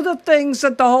Lord. Do the things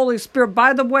that the Holy Spirit,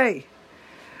 by the way,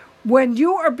 when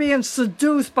you are being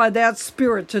seduced by that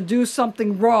spirit to do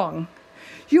something wrong,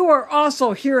 you are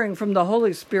also hearing from the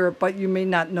Holy Spirit, but you may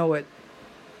not know it.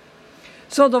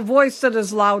 So the voice that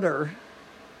is louder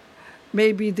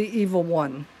may be the evil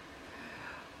one,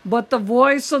 but the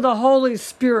voice of the Holy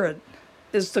Spirit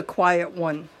is the quiet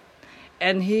one,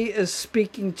 and he is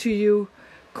speaking to you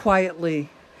quietly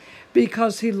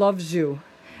because he loves you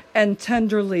and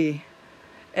tenderly,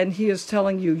 and he is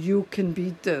telling you, you can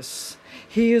beat this.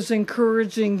 He is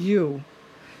encouraging you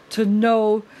to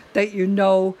know that you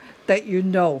know that you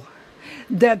know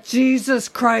that Jesus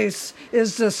Christ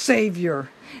is the Savior,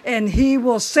 and he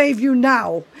will save you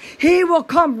now. He will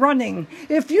come running.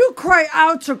 If you cry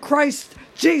out to Christ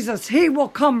Jesus, he will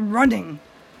come running.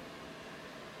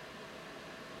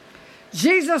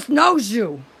 Jesus knows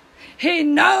you. He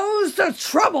knows the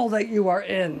trouble that you are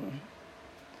in.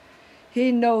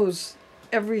 He knows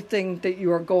everything that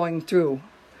you are going through.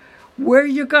 Where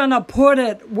you going to put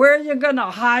it? Where you going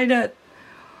to hide it?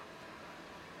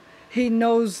 He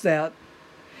knows that.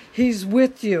 He's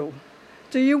with you.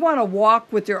 Do you want to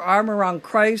walk with your arm around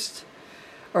Christ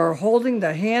or holding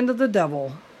the hand of the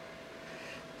devil?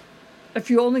 If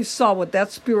you only saw what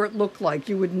that spirit looked like,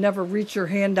 you would never reach your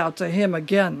hand out to him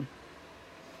again.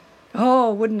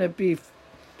 Oh, wouldn't it be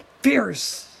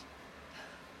fierce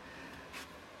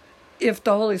if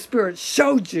the Holy Spirit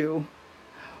showed you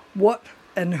what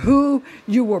and who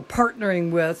you were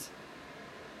partnering with?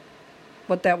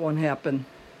 But that won't happen.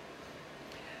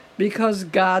 Because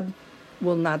God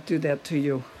will not do that to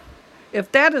you.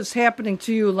 If that is happening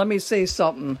to you, let me say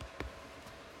something.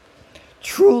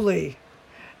 Truly,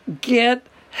 get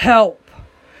help.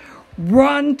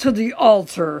 Run to the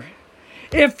altar.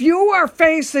 If you are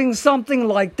facing something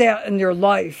like that in your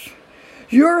life,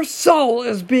 your soul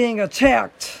is being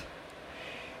attacked.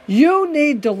 You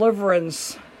need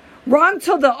deliverance. Run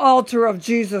to the altar of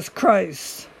Jesus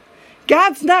Christ.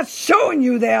 God's not showing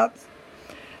you that,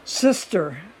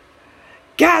 sister.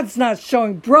 God's not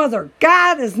showing, brother.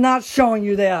 God is not showing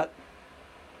you that.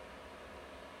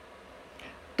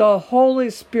 The Holy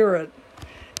Spirit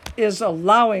is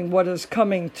allowing what is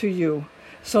coming to you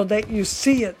so that you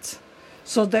see it,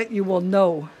 so that you will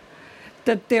know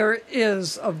that there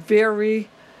is a very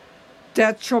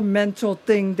detrimental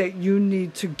thing that you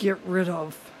need to get rid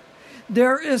of.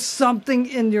 There is something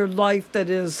in your life that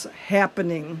is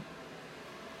happening.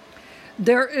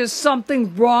 There is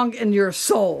something wrong in your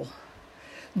soul.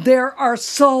 There are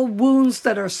soul wounds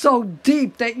that are so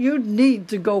deep that you need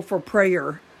to go for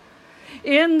prayer.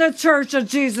 In the Church of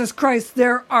Jesus Christ,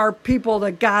 there are people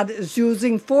that God is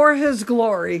using for His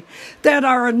glory, that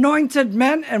are anointed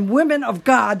men and women of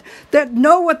God that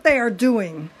know what they are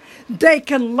doing. They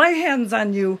can lay hands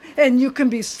on you and you can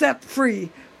be set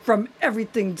free from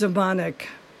everything demonic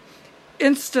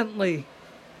instantly.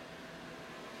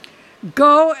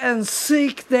 Go and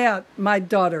seek that, my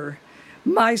daughter,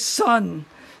 my son.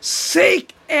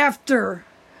 Seek after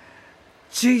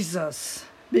Jesus,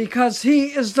 because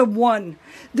He is the one.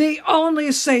 The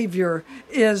only Savior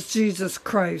is Jesus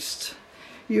Christ.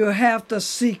 You have to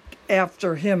seek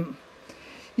after Him.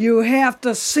 You have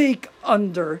to seek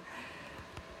under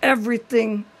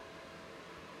everything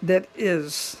that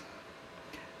is.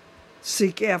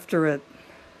 Seek after it.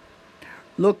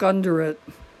 Look under it.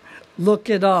 Look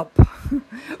it up.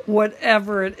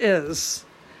 Whatever it is.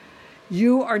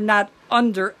 You are not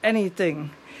under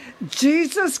anything.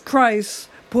 Jesus Christ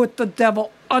put the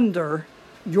devil under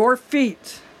your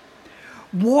feet.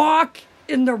 Walk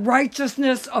in the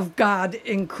righteousness of God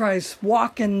in Christ.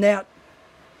 Walk in that.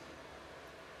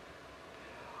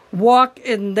 Walk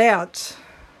in that.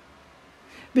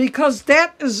 Because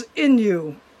that is in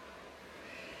you.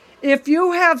 If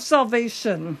you have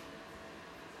salvation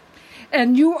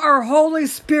and you are Holy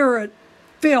Spirit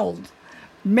filled,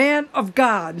 man of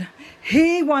God,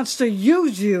 He wants to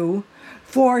use you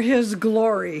for His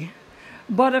glory.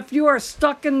 But if you are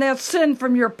stuck in that sin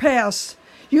from your past,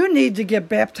 you need to get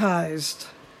baptized.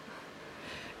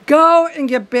 Go and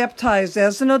get baptized.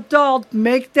 As an adult,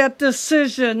 make that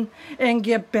decision and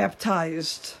get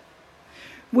baptized.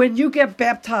 When you get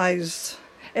baptized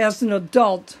as an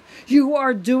adult, you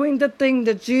are doing the thing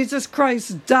that Jesus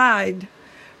Christ died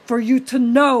for you to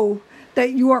know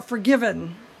that you are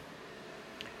forgiven.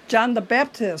 John the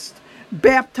Baptist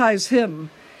baptized him,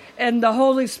 and the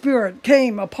Holy Spirit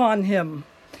came upon him,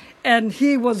 and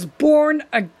he was born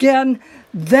again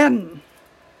then.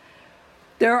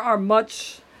 There are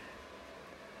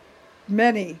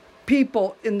many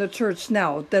people in the church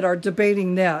now that are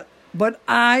debating that, but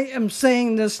I am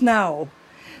saying this now.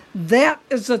 That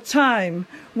is a time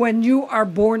when you are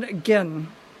born again.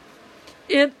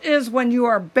 It is when you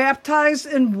are baptized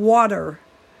in water.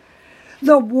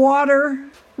 The water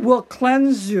will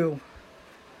cleanse you.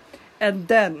 And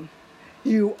then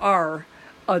you are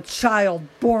a child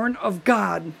born of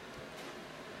God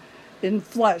in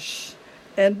flesh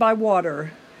and by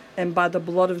water and by the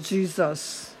blood of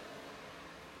Jesus.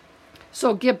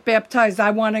 So get baptized.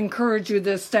 I want to encourage you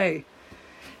this day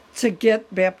to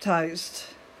get baptized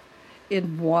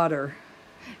in water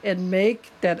and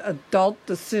make that adult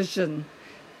decision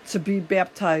to be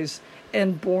baptized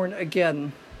and born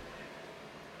again.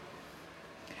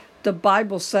 The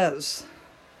Bible says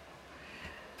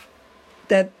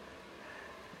that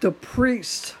the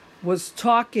priest was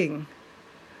talking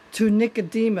to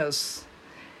Nicodemus,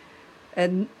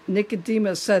 and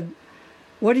Nicodemus said,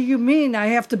 "What do you mean I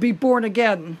have to be born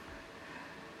again?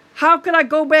 How can I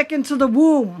go back into the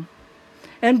womb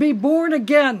and be born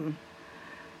again?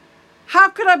 How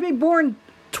could I be born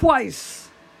twice?"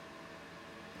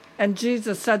 And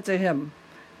Jesus said to him,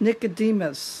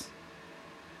 Nicodemus,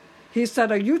 he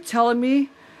said, are you telling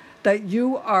me that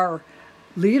you are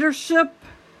leadership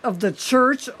of the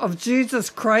church of Jesus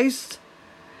Christ?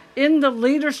 In the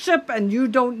leadership and you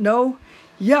don't know?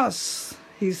 Yes,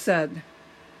 he said.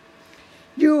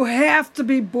 You have to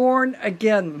be born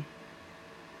again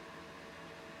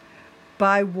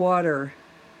by water.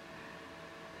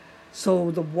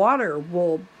 So the water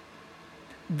will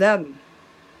then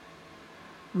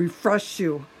refresh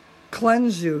you,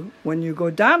 cleanse you. When you go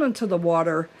down into the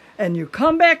water and you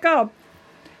come back up,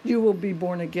 you will be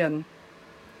born again.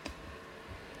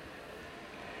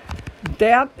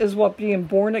 That is what being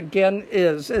born again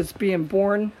is. It's being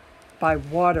born by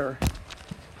water.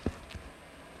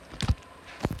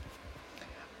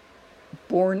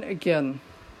 Born again.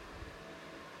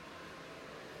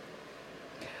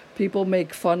 People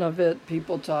make fun of it.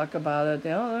 People talk about it.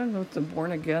 I know the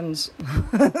born agains.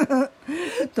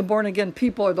 The born again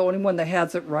people are the only one that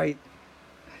has it right.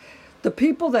 The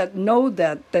people that know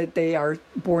that they are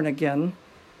born again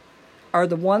are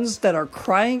the ones that are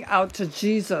crying out to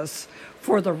Jesus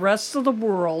for the rest of the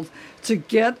world to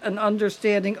get an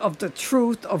understanding of the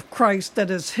truth of Christ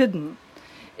that is hidden.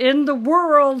 In the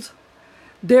world,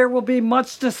 there will be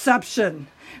much deception.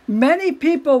 Many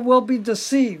people will be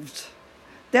deceived.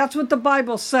 That's what the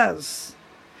Bible says.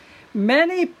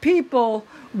 Many people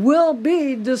will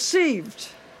be deceived.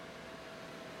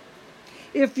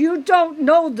 If you don't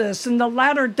know this in the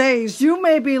latter days, you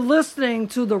may be listening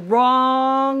to the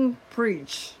wrong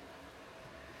preach.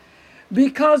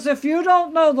 Because if you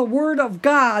don't know the Word of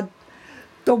God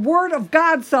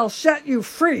shall set you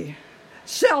free.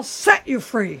 Shall set you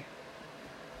free.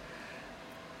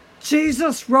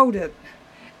 Jesus wrote it.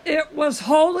 It was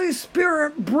Holy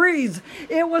Spirit breathed.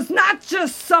 It was not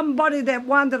just somebody that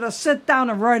wanted to sit down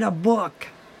and write a book.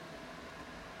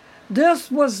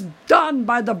 This was done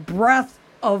by the breath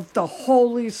of the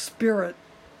Holy Spirit.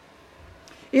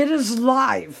 It is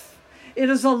live. It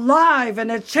is alive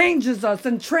and it changes us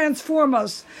and transforms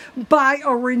us by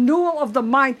a renewal of the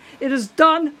mind. It is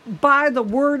done by the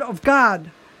Word of God.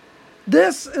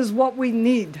 This is what we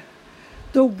need.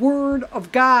 The Word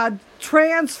of God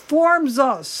transforms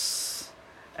us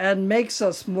and makes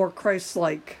us more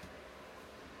Christ-like.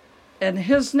 And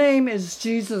His name is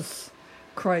Jesus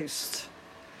Christ.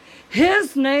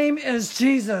 His name is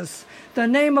Jesus, the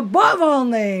name above all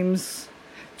names,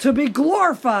 to be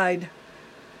glorified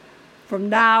from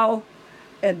now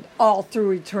and all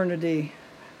through eternity.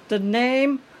 The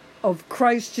name of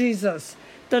Christ Jesus.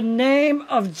 The name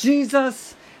of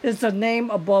Jesus is the name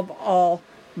above all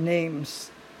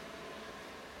names.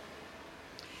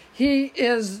 He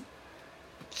is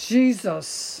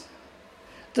Jesus,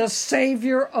 the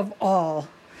Savior of all,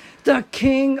 the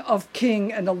King of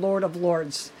kings and the Lord of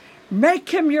lords. Make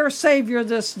Him your Savior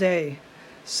this day.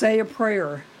 Say a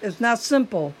prayer. It's not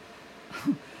simple.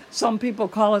 Some people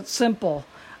call it simple.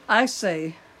 I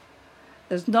say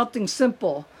there's nothing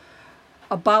simple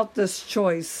about this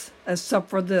choice except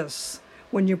for this.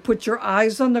 When you put your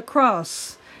eyes on the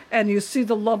cross and you see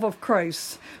the love of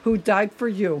Christ who died for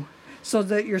you so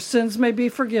that your sins may be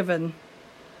forgiven,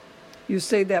 you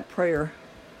say that prayer.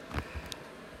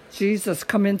 Jesus,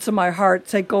 come into my heart,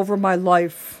 take over my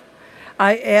life.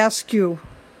 I ask you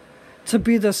to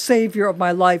be the Savior of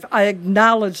my life. I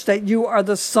acknowledge that you are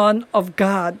the Son of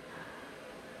God.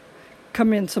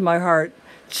 Come into my heart.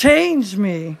 Change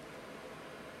me.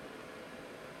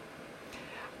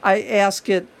 I ask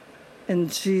it in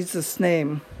Jesus'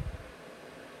 name.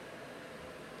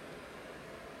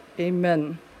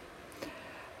 Amen.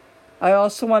 I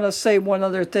also want to say one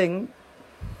other thing.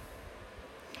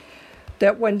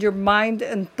 That when your mind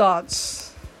and thoughts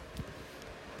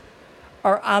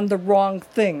are on the wrong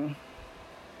thing,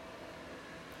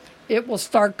 it will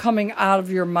start coming out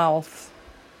of your mouth.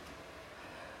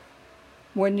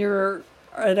 When you're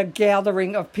at a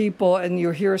gathering of people and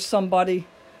you hear somebody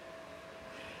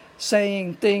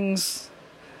saying things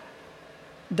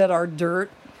that are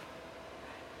dirt,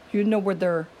 you know where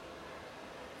they're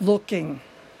looking.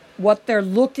 What they're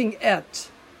looking at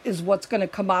is what's going to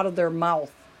come out of their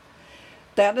mouth.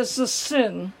 That is the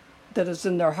sin that is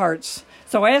in their hearts.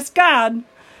 So ask God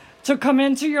to come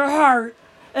into your heart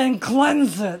and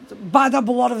cleanse it by the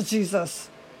blood of Jesus.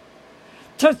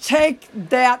 To take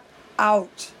that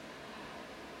out.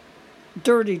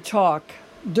 Dirty talk,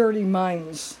 dirty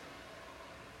minds.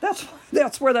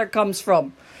 That's where that comes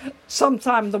from.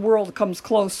 Sometimes the world comes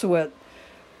close to it.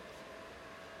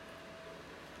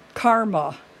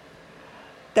 Karma.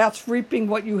 That's reaping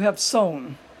what you have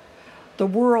sown. The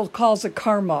world calls it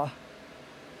karma.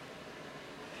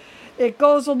 It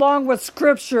goes along with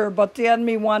Scripture, but the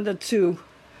enemy wanted to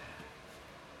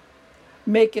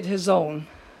make it his own.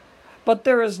 But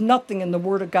there is nothing in the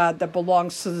Word of God that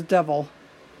belongs to the devil.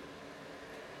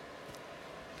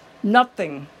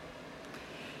 Nothing.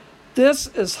 This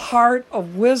is Heart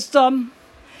of Wisdom.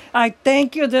 I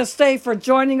thank you this day for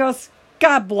joining us.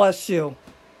 God bless you.